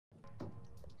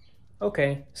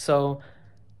Okay, so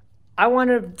I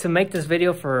wanted to make this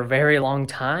video for a very long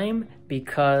time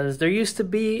because there used to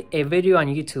be a video on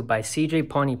YouTube by CJ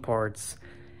Pony Parts,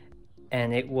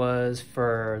 and it was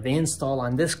for the install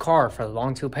on this car for the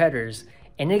long tube headers,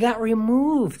 and it got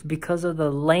removed because of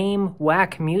the lame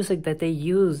whack music that they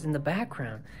used in the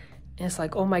background. And it's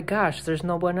like, oh my gosh, there's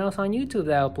no one else on YouTube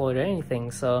that uploaded anything.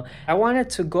 So I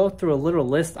wanted to go through a little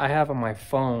list I have on my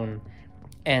phone,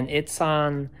 and it's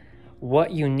on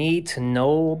what you need to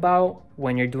know about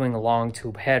when you're doing long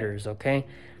tube headers, okay?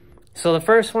 So the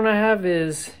first one I have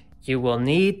is you will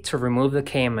need to remove the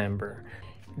K-member.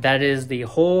 That is the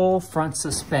whole front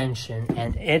suspension,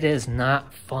 and it is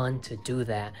not fun to do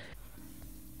that.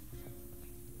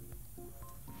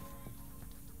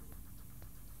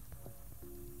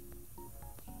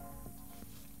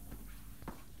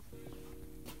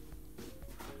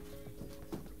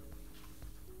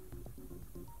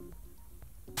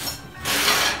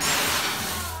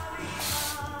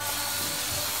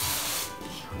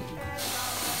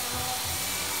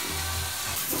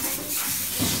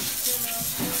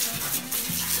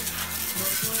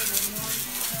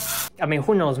 I mean,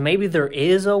 who knows? Maybe there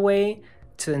is a way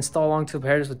to install long tube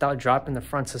headers without dropping the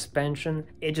front suspension.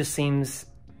 It just seems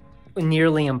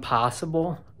nearly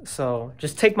impossible. So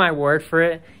just take my word for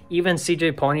it. Even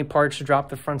CJ Pony Parts dropped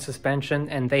the front suspension,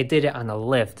 and they did it on a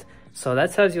lift. So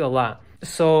that tells you a lot.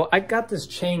 So I got this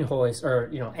chain hoist,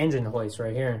 or engine hoist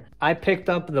right here. I picked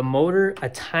up the motor a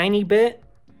tiny bit,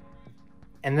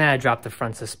 and then I dropped the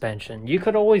front suspension. You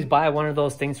could always buy one of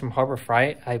those things from Harbor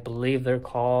Freight. I believe they're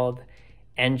called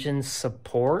engine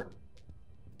support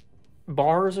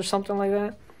bars or something like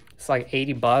that. It's like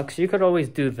 80 bucks. You could always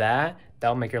do that.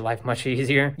 That'll make your life much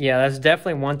easier. Yeah, that's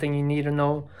definitely one thing you need to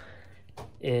know,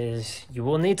 is you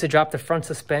will need to drop the front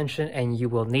suspension, and you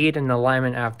will need an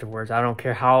alignment afterwards. I don't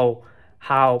care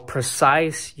how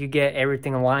precise you get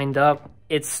everything lined up,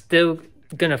 it's still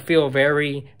gonna feel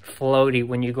very floaty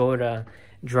when you go to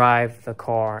drive the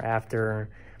car after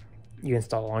you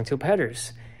install long tube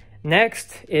headers.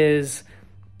 Next is,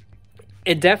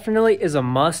 it definitely is a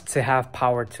must to have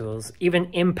power tools,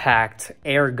 even impact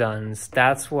air guns.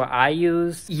 That's what I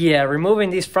use. Yeah,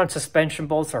 removing these front suspension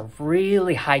bolts are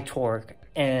really high torque,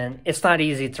 and it's not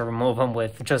easy to remove them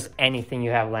with just anything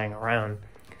you have laying around.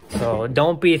 So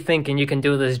don't be thinking you can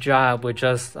do this job with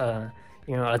just a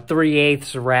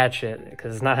 3/8 ratchet,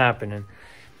 because it's not happening.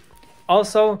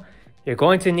 Also, you're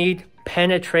going to need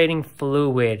penetrating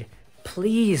fluid.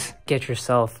 Please get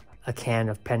yourself a can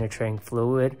of penetrating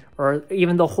fluid, or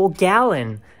even the whole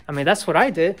gallon. I mean, that's what I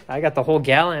did. I got the whole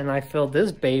gallon and I filled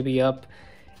this baby up.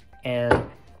 And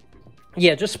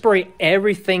yeah, just spray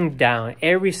everything down,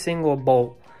 every single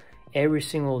bolt, every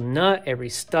single nut, every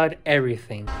stud,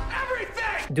 everything.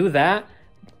 Do that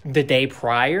the day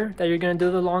prior that you're gonna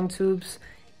do the long tubes,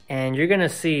 and you're gonna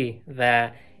see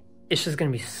that it's just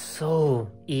gonna be so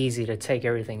easy to take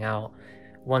everything out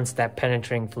once that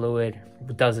penetrating fluid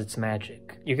does its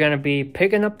magic. You're gonna be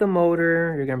picking up the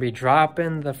motor, you're gonna be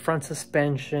dropping the front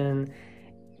suspension.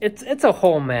 It's a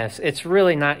whole mess. It's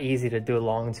really not easy to do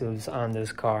long tubes on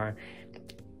this car.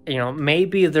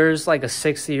 Maybe there's like a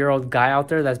 60-year-old guy out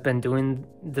there that's been doing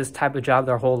this type of job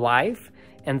their whole life,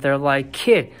 and they're like,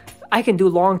 kid, I can do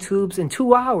long tubes in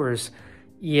 2 hours.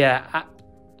 Yeah,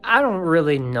 I don't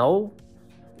really know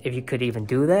if you could even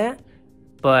do that,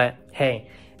 but hey,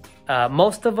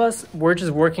 most of us, we're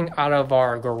just working out of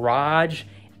our garage,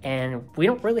 and we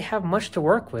don't really have much to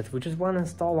work with. We just want to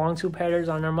install long tube headers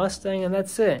on our Mustang, and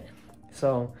that's it.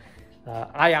 So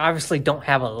I obviously don't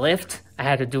have a lift. I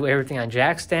had to do everything on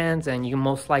jack stands, and you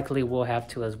most likely will have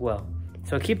to as well.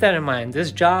 So keep that in mind.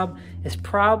 This job is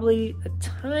probably a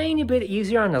tiny bit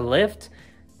easier on the lift,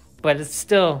 but it's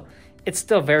still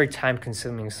very time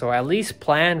consuming. So at least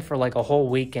plan for like a whole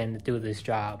weekend to do this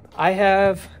job. I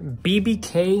have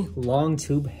BBK long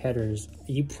tube headers.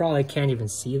 You probably can't even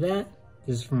see that.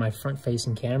 This is from my front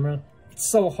facing camera. It's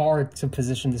so hard to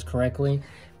position this correctly,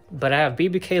 but I have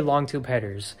BBK long tube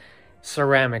headers,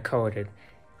 ceramic coated,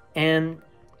 and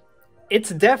it's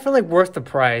definitely worth the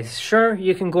price. Sure,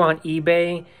 you can go on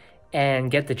eBay and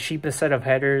get the cheapest set of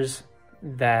headers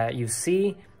that you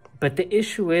see, but the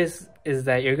issue is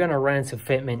that you're gonna run into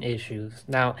fitment issues.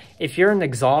 Now, if you're an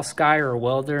exhaust guy or a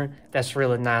welder, that's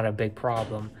really not a big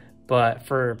problem. But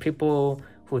for people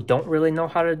who don't really know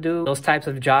how to do those types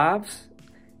of jobs,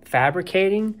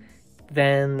 fabricating,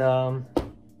 then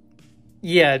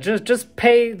yeah, just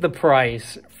pay the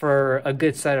price for a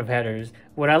good set of headers.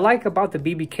 What I like about the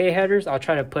BBK headers, I'll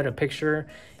try to put a picture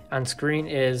on screen,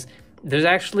 is there's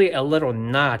actually a little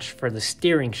notch for the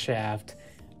steering shaft.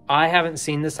 I haven't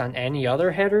seen this on any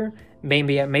other header.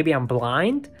 maybe I'm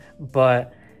blind,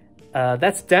 but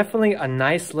that's definitely a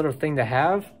nice little thing to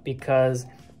have, because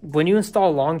when you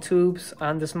install long tubes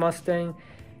on this Mustang,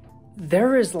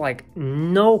 there is like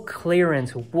no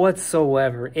clearance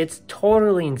whatsoever. It's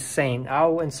totally insane.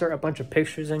 I'll insert a bunch of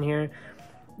pictures in here.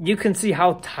 You can see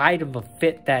how tight of a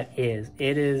fit that is.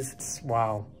 It is,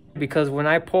 wow. Because when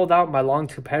I pulled out my long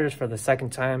tube headers for the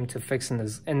second time to fix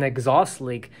an exhaust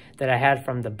leak that I had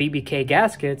from the BBK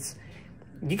gaskets,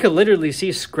 you could literally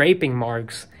see scraping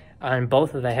marks on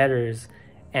both of the headers,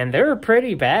 and they were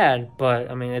pretty bad, but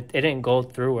I mean, it didn't go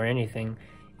through or anything.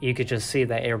 You could just see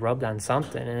that it rubbed on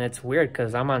something, and it's weird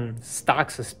because I'm on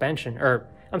stock suspension, or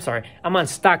I'm sorry, I'm on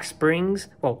stock springs.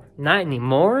 Well, not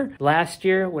anymore. Last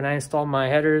year when I installed my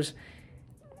headers,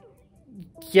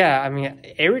 yeah, I mean,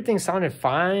 everything sounded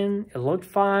fine. It looked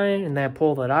fine, and then I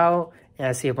pulled it out, and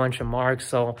I see a bunch of marks.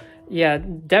 So yeah,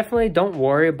 definitely don't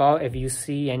worry about if you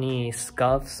see any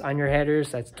scuffs on your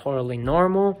headers. That's totally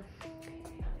normal.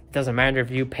 It doesn't matter if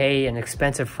you pay an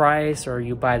expensive price or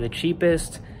you buy the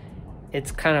cheapest. It's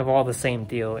kind of all the same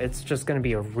deal. It's just going to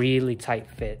be a really tight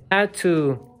fit. I had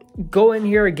to go in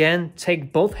here again,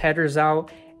 take both headers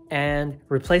out, and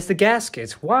replace the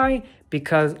gaskets. Why?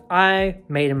 Because I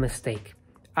made a mistake.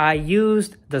 I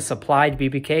used the supplied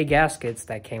BBK gaskets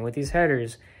that came with these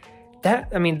headers.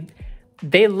 I mean,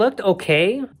 they looked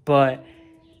okay, but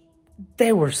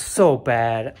they were so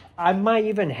bad. I might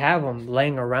even have them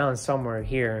laying around somewhere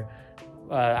here.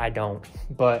 I don't,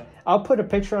 but I'll put a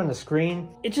picture on the screen.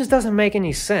 It just doesn't make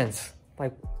any sense.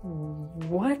 Like,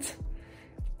 what?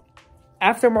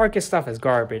 Aftermarket stuff is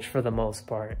garbage for the most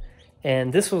part.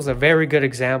 And this was a very good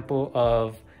example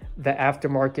of the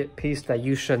aftermarket piece that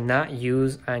you should not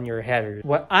use on your headers.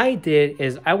 What I did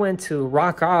is I went to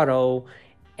Rock Auto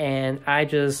and I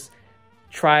just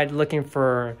tried looking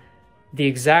for the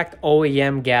exact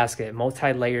OEM gasket,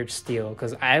 multi-layered steel,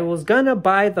 because I was gonna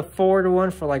buy the Ford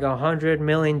one for like $100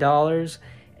 million,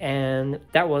 and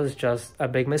that was just a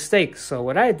big mistake. So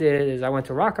what I did is I went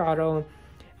to Rock Auto,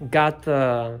 got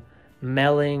the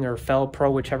Melling or Fel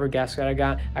Pro, whichever gasket I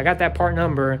got that part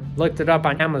number, looked it up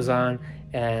on Amazon,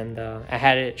 and I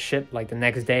had it shipped like the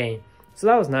next day. So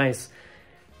that was nice.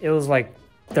 It was like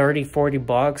 30-40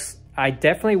 bucks. I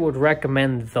definitely would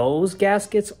recommend those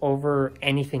gaskets over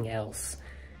anything else,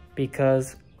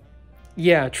 because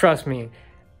yeah, trust me,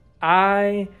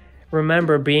 I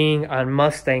remember being on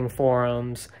Mustang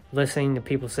forums listening to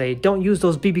people say don't use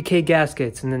those BBK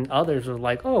gaskets, and then others were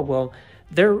like, oh well,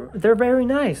 they're very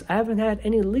nice, I haven't had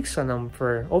any leaks on them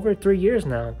for over 3 years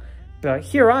now. But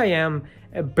here I am,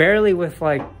 barely with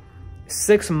like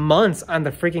 6 months on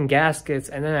the freaking gaskets,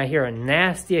 and then I hear a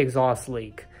nasty exhaust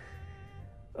leak.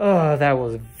 Oh, that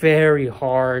was very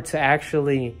hard to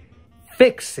actually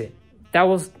fix it. That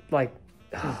was like,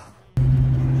 oh.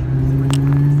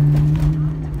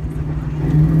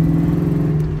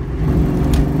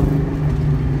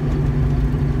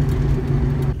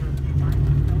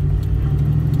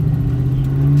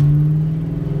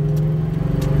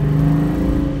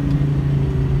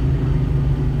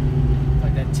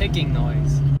 Like that ticking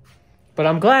noise. But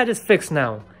I'm glad it's fixed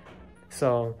now.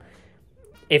 So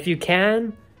if you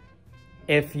can,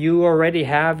 if you already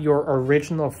have your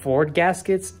original Ford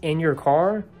gaskets in your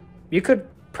car, you could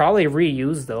probably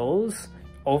reuse those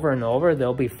over and over.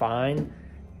 They'll be fine.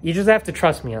 You just have to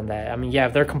trust me on that. I mean, yeah,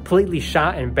 if they're completely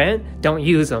shot and bent, don't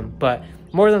use them. But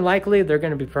more than likely, they're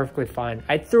going to be perfectly fine.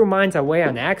 I threw mine away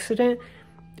on accident,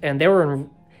 and they were in,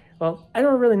 well, I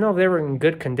don't really know if they were in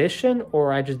good condition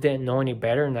or I just didn't know any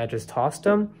better and I just tossed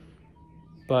them.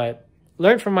 But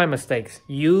learn from my mistakes.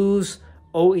 Use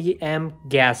OEM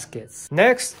gaskets.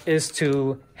 Next is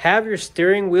to have your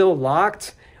steering wheel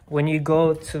locked when you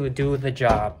go to do the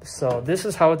job. So this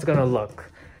is how it's gonna look.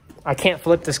 I can't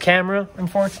flip this camera,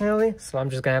 unfortunately, so I'm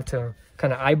just gonna have to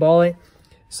kind of eyeball it.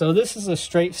 So this is a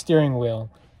straight steering wheel,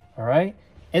 all right?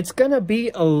 It's gonna be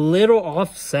a little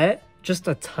offset, just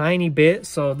a tiny bit,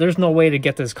 so there's no way to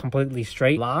get this completely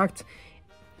straight locked,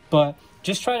 but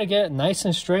just try to get it nice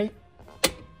and straight,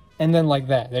 and then like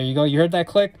that. There you go, you heard that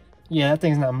click? Yeah, that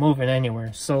thing's not moving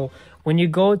anywhere. So when you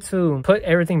go to put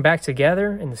everything back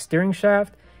together in the steering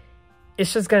shaft,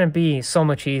 it's just gonna be so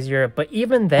much easier. But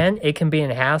even then, it can be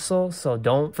a hassle, so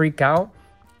don't freak out.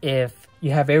 If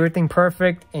you have everything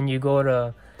perfect and you go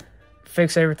to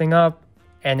fix everything up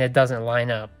and it doesn't line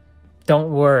up,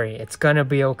 don't worry, it's gonna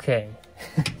be okay.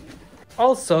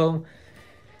 Also,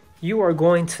 you are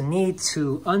going to need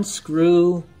to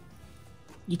unscrew,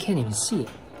 you can't even see it.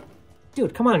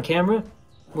 Dude, come on, camera.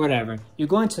 Whatever. You're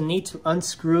going to need to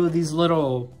unscrew these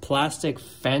little plastic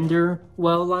fender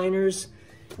well liners.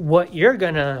 What you're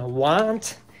gonna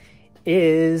want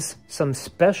is some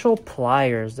special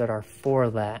pliers that are for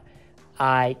that.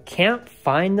 I can't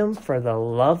find them for the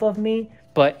love of me,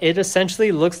 but it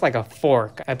essentially looks like a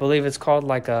fork. I believe it's called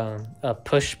like a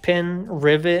push pin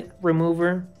rivet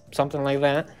remover, something like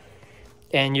that.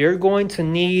 And you're going to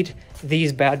need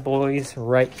these bad boys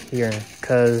right here,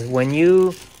 because when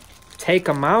you take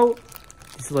them out,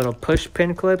 these little push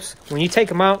pin clips, when you take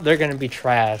them out, they're going to be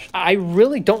trash. I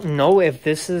really don't know if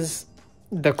this is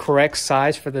the correct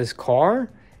size for this car.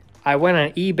 I went on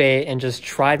eBay and just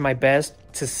tried my best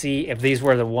to see if these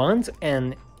were the ones,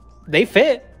 and they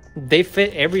fit. They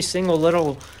fit every single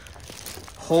little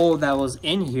hole that was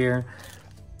in here.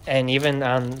 And even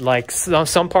on like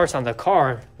some parts on the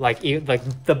car, like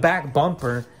the back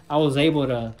bumper, I was able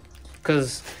to,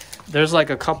 because there's like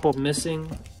a couple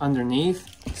missing underneath.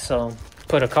 So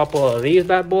put a couple of these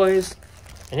bad boys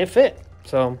and it fit.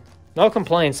 So no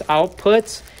complaints. I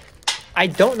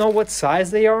don't know what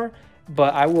size they are,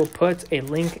 but I will put a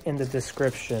link in the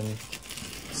description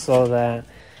so that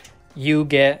you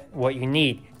get what you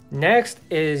need. Next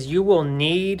is you will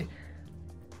need,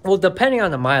 well, depending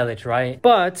on the mileage, right?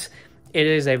 But it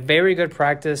is a very good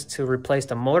practice to replace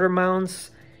the motor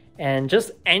mounts and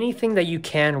just anything that you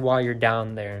can while you're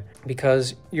down there,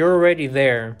 because you're already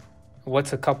there.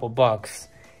 What's a couple bucks?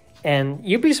 And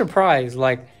you'd be surprised.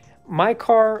 Like, my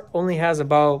car only has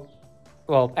about,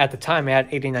 well, at the time it had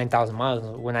 89,000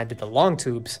 miles when I did the long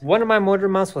tubes. One of my motor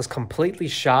mounts was completely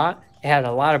shot. It had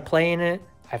a lot of play in it.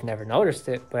 I've never noticed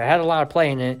it, but it had a lot of play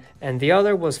in it. And the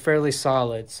other was fairly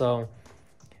solid. So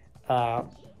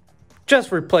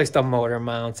just replace the motor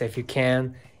mounts if you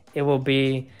can. It will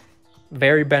be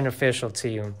very beneficial to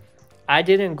you. I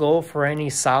didn't go for any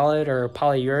solid or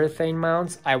polyurethane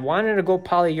mounts. I wanted to go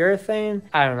polyurethane.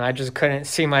 I don't know, I just couldn't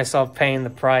see myself paying the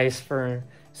price for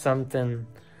something.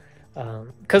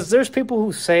 Because there's people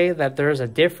who say that there's a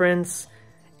difference,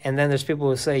 and then there's people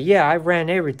who say, yeah, I ran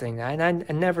everything and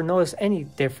I never noticed any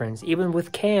difference, even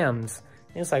with cams.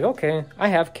 And it's like, okay, I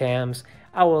have cams.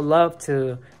 I would love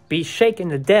to be shaken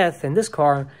to death in this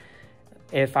car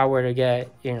if I were to get,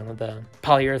 you know, the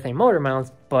polyurethane motor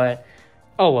mounts, but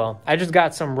oh well. I just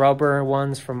got some rubber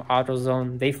ones from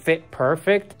AutoZone. They fit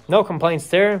perfect. No complaints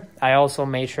there. I also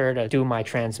made sure to do my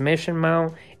transmission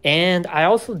mount, and I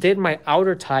also did my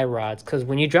outer tie rods, because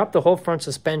when you drop the whole front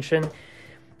suspension,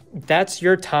 that's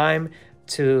your time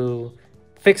to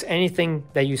fix anything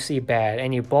that you see bad,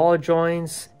 any ball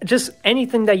joints, just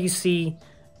anything that you see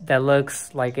that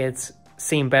looks like it's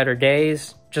seen better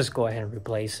days. Just go ahead and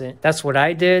replace it. That's what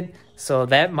I did. So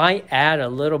that might add a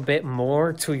little bit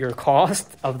more to your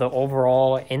cost of the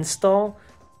overall install,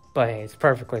 but hey, it's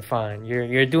perfectly fine.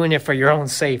 You're doing it for your own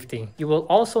safety. You will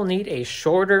also need a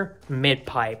shorter mid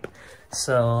pipe.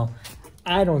 So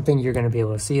I don't think you're gonna be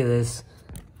able to see this.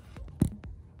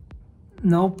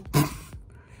 Nope.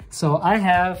 So I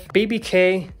have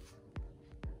BBK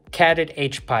catted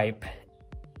H pipe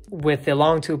with the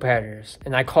long tube headers,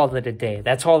 and I called it a day.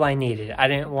 That's all I needed. I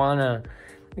didn't want to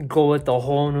go with the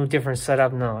whole new different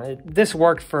setup. No, this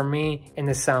worked for me, and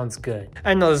this sounds good.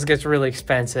 I know this gets really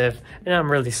expensive, and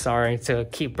I'm really sorry to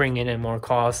keep bringing in more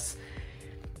costs.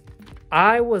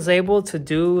 I was able to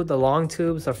do the long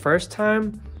tubes the first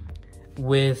time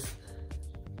with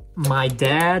my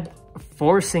dad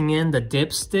forcing in the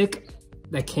dipstick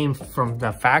that came from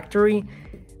the factory.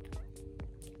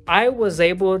 I was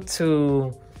able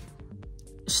to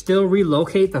still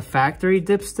relocate the factory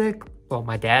dipstick. Well,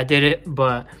 my dad did it,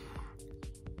 but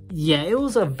yeah, it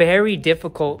was a very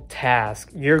difficult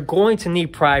task. You're going to need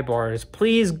pry bars.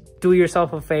 Please do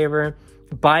yourself a favor,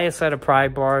 buy a set of pry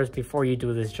bars before you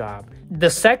do this job. The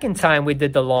second time we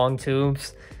did the long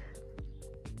tubes,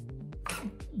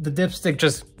 the dipstick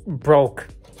just broke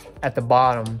at the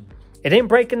bottom. It didn't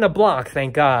break in the block,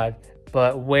 thank God,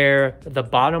 but where the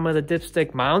bottom of the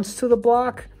dipstick mounts to the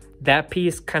block, that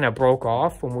piece kind of broke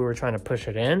off when we were trying to push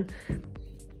it in.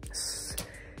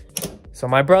 So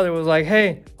my brother was like,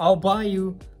 hey, I'll buy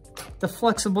you the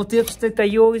flexible dipstick that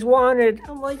you always wanted.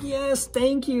 I'm like, yes,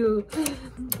 thank you.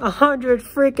 $100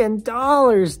 freaking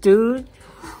dollars, dude.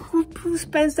 Who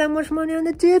spends that much money on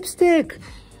the dipstick?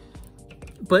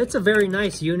 But it's a very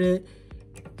nice unit.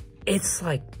 It's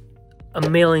like a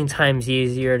million times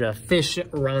easier to fish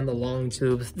around the long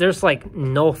tubes. There's like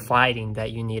no fighting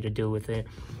that you need to do with it.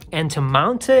 And to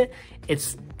mount it,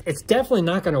 it's definitely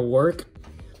not going to work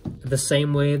the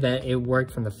same way that it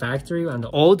worked from the factory on the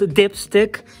old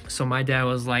dipstick. So my dad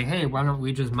was like, hey, why don't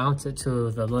we just mount it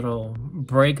to the little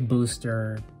brake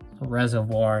booster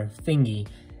reservoir thingy.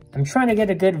 I'm trying to get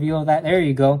a good view of that. There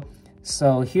you go.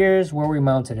 So here's where we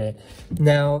mounted it.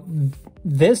 Now,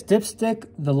 this dipstick,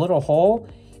 the little hole,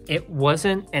 it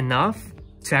wasn't enough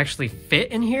to actually fit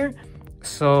in here.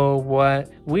 So what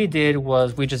we did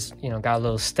was we just, you know, got a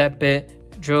little step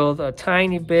bit, drilled a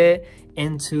tiny bit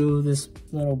into this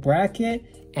little bracket,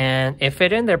 and it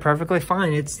fit in there perfectly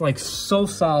fine. It's like so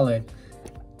solid.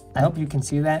 I hope you can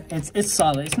see that. It's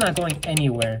solid. It's not going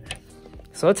anywhere.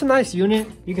 So it's a nice unit.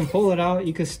 You can pull it out.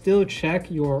 You can still check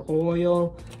your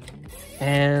oil,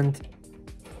 and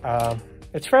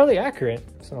it's fairly accurate.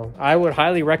 So I would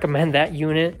highly recommend that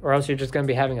unit, or else you're just going to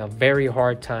be having a very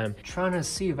hard time. Trying to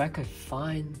see if I could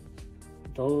find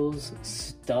those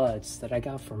studs that I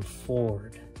got from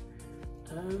Ford.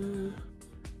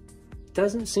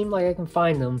 Doesn't seem like I can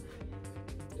find them.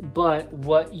 But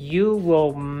what you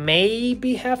will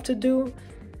maybe have to do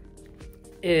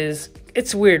is,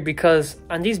 it's weird because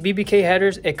on these BBK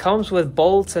headers, it comes with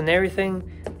bolts and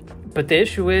everything. But the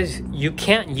issue is you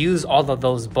can't use all of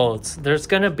those bolts. There's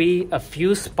gonna be a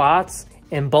few spots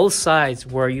in both sides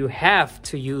where you have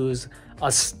to use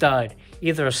a stud.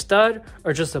 Either a stud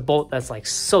or just a bolt that's like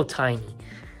so tiny.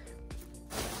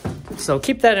 So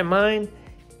keep that in mind.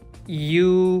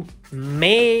 You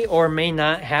may or may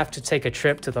not have to take a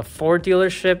trip to the Ford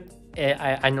dealership.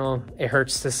 I know it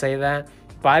hurts to say that,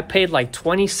 but I paid like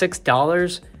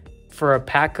 $26 for a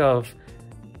pack of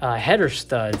header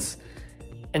studs,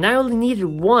 and I only needed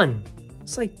one.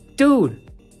 It's like,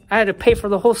 dude, I had to pay for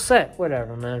the whole set.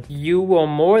 Whatever, man. You will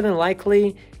more than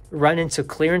likely run into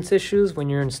clearance issues when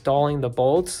you're installing the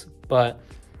bolts, but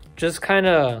just kind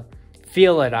of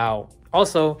feel it out.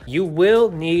 Also, you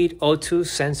will need O2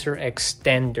 sensor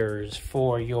extenders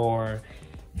for your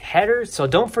headers, so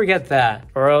don't forget that,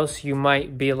 or else you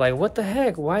might be like, what the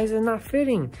heck, why is it not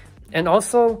fitting? And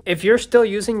also, if you're still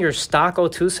using your stock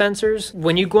O2 sensors,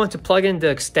 when you go to plug in the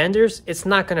extenders, it's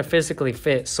not going to physically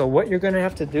fit. So what you're going to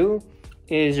have to do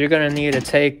is you're going to need to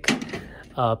take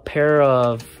a pair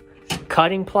of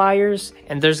cutting pliers,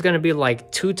 and there's going to be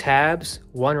like two tabs,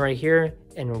 one right here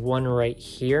and one right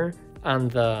here on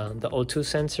the O2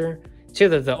 sensor. It's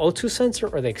either the O2 sensor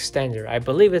or the extender. I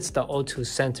believe it's the O2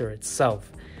 sensor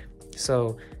itself.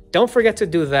 So don't forget to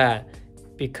do that,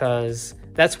 because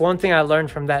that's one thing I learned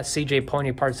from that CJ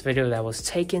Pony Parts video that was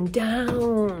taken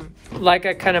down. Like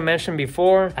I kind of mentioned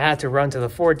before, I had to run to the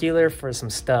Ford dealer for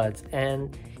some studs,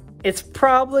 and it's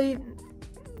probably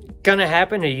gonna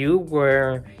happen to you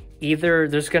where either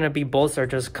there's gonna be bolts that are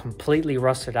just completely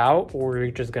rusted out, or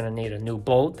you're just gonna need a new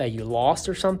bolt that you lost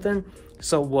or something.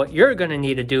 So what you're gonna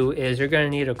need to do is you're gonna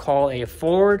need to call a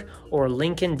Ford or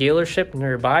Lincoln dealership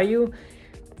nearby you,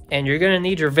 and you're gonna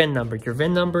need your VIN number. Your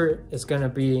VIN number is gonna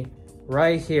be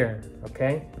right here,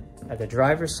 okay? At the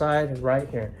driver's side, right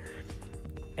here.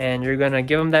 And you're gonna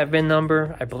give them that VIN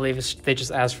number. I believe they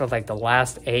just ask for like the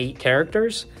last 8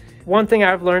 characters. One thing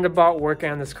I've learned about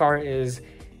working on this car is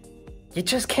you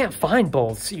just can't find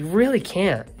bolts. You really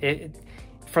can't.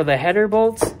 For the header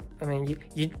bolts, I mean,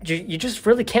 you just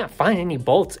really can't find any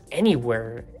bolts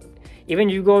anywhere. Even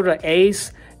you go to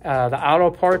Ace, the auto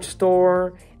parts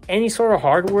store, any sort of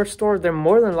hardware store, they're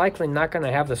more than likely not going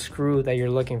to have the screw that you're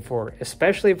looking for,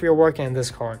 especially if you're working on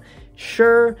this car.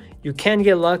 Sure, you can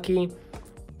get lucky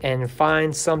and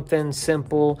find something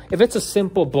simple. If it's a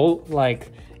simple bolt,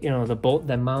 like, you know, the bolt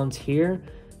that mounts here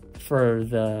for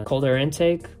the cold air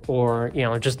intake, or, you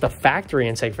know, just the factory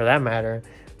intake for that matter,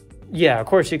 yeah, of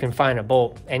course you can find a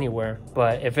bolt anywhere.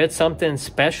 But if it's something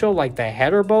special like the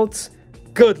header bolts,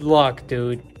 good luck,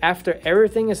 dude. After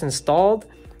everything is installed,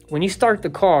 when you start the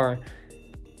car,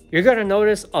 you're gonna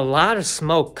notice a lot of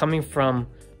smoke coming from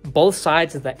both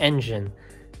sides of the engine.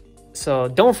 So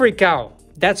don't freak out.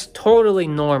 That's totally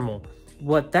normal.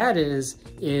 What that is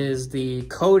the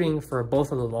coating for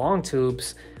both of the long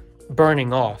tubes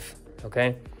burning off,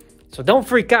 okay? So don't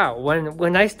freak out.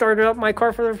 When I started up my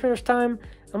car for the first time,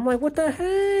 I'm like, what the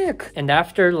heck? And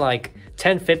after like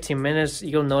 10-15 minutes,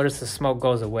 you'll notice the smoke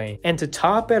goes away. And to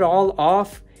top it all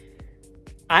off,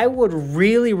 I would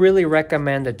really, really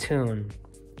recommend a tune,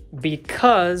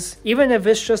 because even if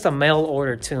it's just a mail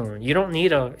order tune, you don't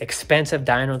need an expensive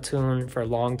dyno tune for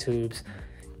long tubes.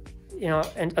 You know,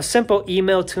 and a simple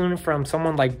email tune from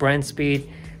someone like Brent Speed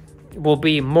will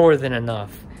be more than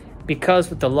enough. Because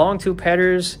with the long tube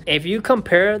headers, if you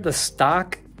compare the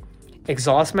stock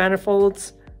exhaust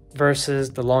manifolds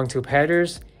versus the long tube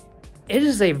headers, it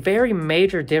is a very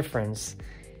major difference.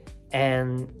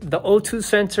 And the O2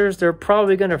 sensors, they're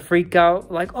probably gonna freak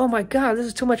out like, oh my god, this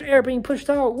is too much air being pushed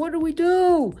out, what do we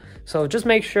do? So just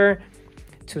make sure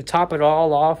to top it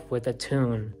all off with a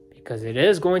tune, because it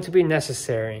is going to be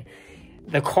necessary.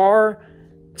 The car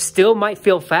still might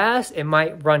feel fast, it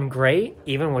might run great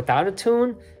even without a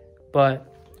tune,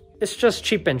 but it's just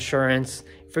cheap insurance.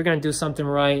 If you're gonna do something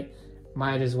right,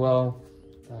 might as well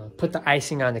put the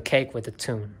icing on the cake with the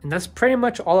tune. And that's pretty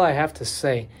much all I have to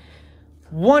say.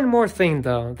 One more thing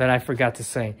though that I forgot to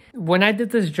say. When I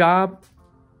did this job,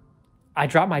 I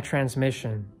dropped my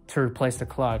transmission to replace the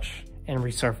clutch and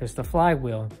resurface the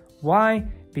flywheel. Why?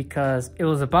 Because it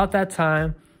was about that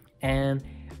time, and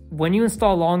when you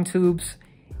install long tubes,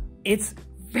 it's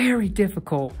very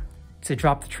difficult to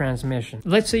drop the transmission.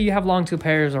 Let's say you have long tube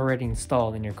headers already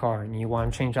installed in your car and you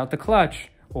want to change out the clutch,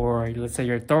 or let's say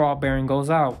your throwout bearing goes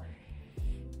out.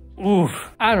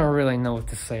 Oof, I don't really know what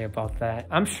to say about that.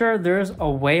 I'm sure there's a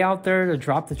way out there to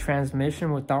drop the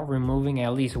transmission without removing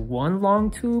at least one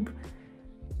long tube.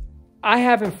 I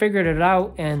haven't figured it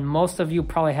out, and most of you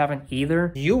probably haven't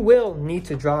either. You will need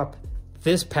to drop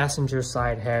this passenger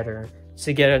side header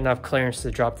to get enough clearance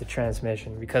to drop the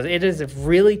transmission, because it is a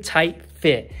really tight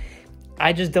fit.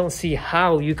 I just don't see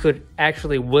how you could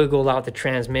actually wiggle out the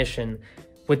transmission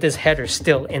with this header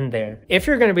still in there. If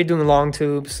you're gonna be doing long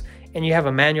tubes and you have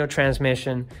a manual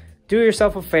transmission, do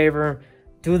yourself a favor,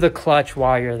 do the clutch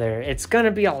while you're there. It's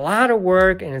gonna be a lot of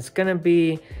work and it's gonna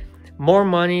be more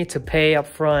money to pay up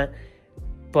front,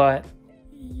 but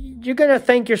you're gonna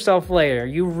thank yourself later.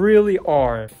 You really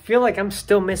are. I feel like I'm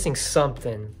still missing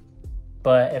something,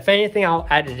 but if anything, I'll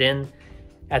add it in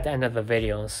at the end of the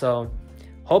video. So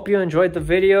hope you enjoyed the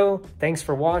video. Thanks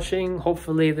for watching.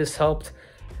 Hopefully this helped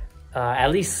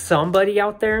at least somebody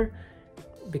out there,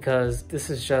 because this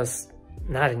is just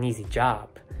not an easy job.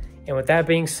 And with that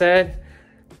being said,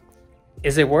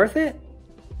 is it worth it?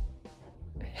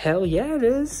 Hell yeah, it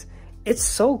is. It's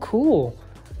so cool.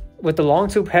 With the long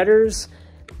tube headers,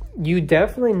 you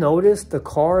definitely notice the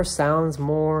car sounds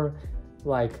more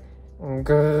like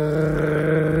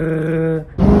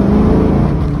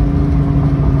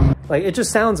it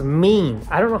just sounds mean.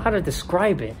 I don't know how to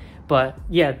describe it, but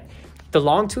yeah, the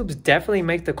long tubes definitely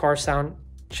make the car sound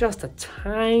just a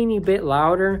tiny bit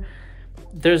louder.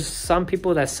 There's some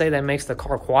people that say that makes the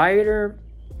car quieter.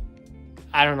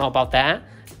 I don't know about that,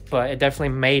 but it definitely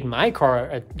made my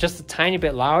car just a tiny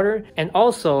bit louder. And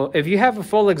also, if you have a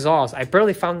full exhaust, I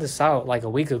barely found this out like a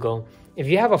week ago. If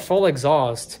you have a full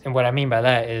exhaust, and what I mean by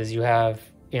that is you have,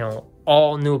 you know,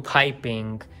 all new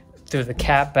piping through the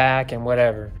cap back and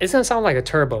whatever, it's gonna sound like a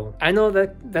turbo. I know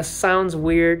that sounds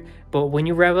weird, but when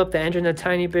you rev up the engine a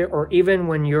tiny bit, or even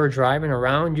when you're driving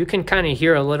around, you can kind of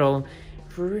hear a little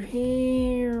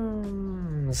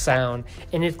sound,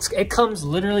 and it comes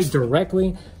literally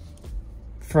directly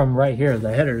from right here.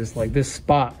 The header is like this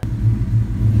spot.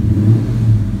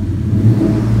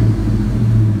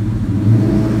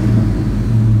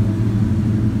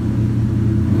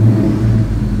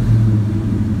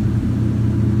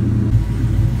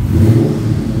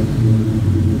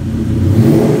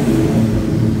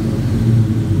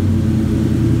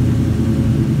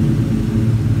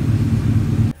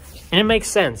 And it makes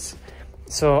sense.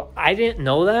 So I didn't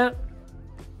know that,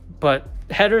 but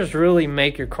headers really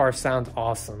make your car sound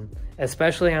awesome,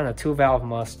 especially on a 2-valve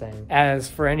Mustang. As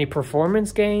for any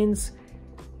performance gains,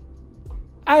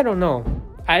 I don't know.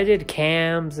 I did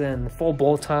cams and full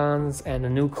bolt-ons and a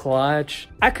new clutch.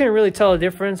 I couldn't really tell the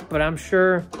difference, but I'm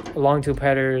sure long tube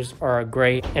headers are a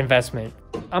great investment.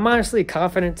 I'm honestly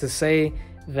confident to say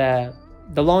that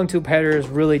the long tube headers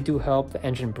really do help the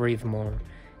engine breathe more.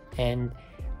 And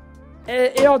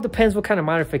it all depends what kind of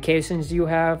modifications you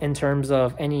have in terms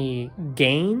of any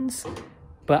gains,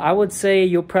 but I would say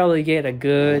you'll probably get a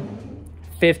good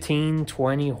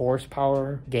 15-20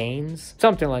 horsepower gains,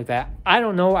 something like that. I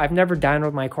don't know, I've never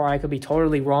dynoed my car, I could be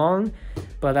totally wrong,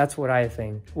 but that's what I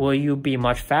think. Will you be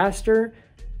much faster?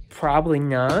 Probably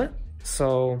not.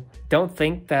 So don't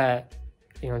think that,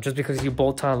 you know, just because you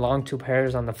bolt on long tube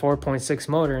headers on the 4.6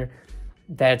 motor,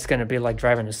 that's going to be like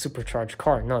driving a supercharged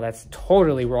car. No, that's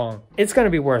totally wrong. It's going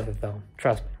to be worth it though,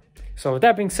 trust me. So with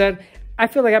that being said, I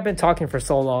feel like I've been talking for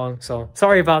so long, so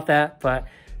sorry about that, but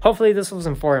hopefully this was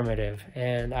informative,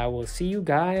 and I will see you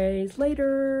guys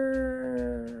later.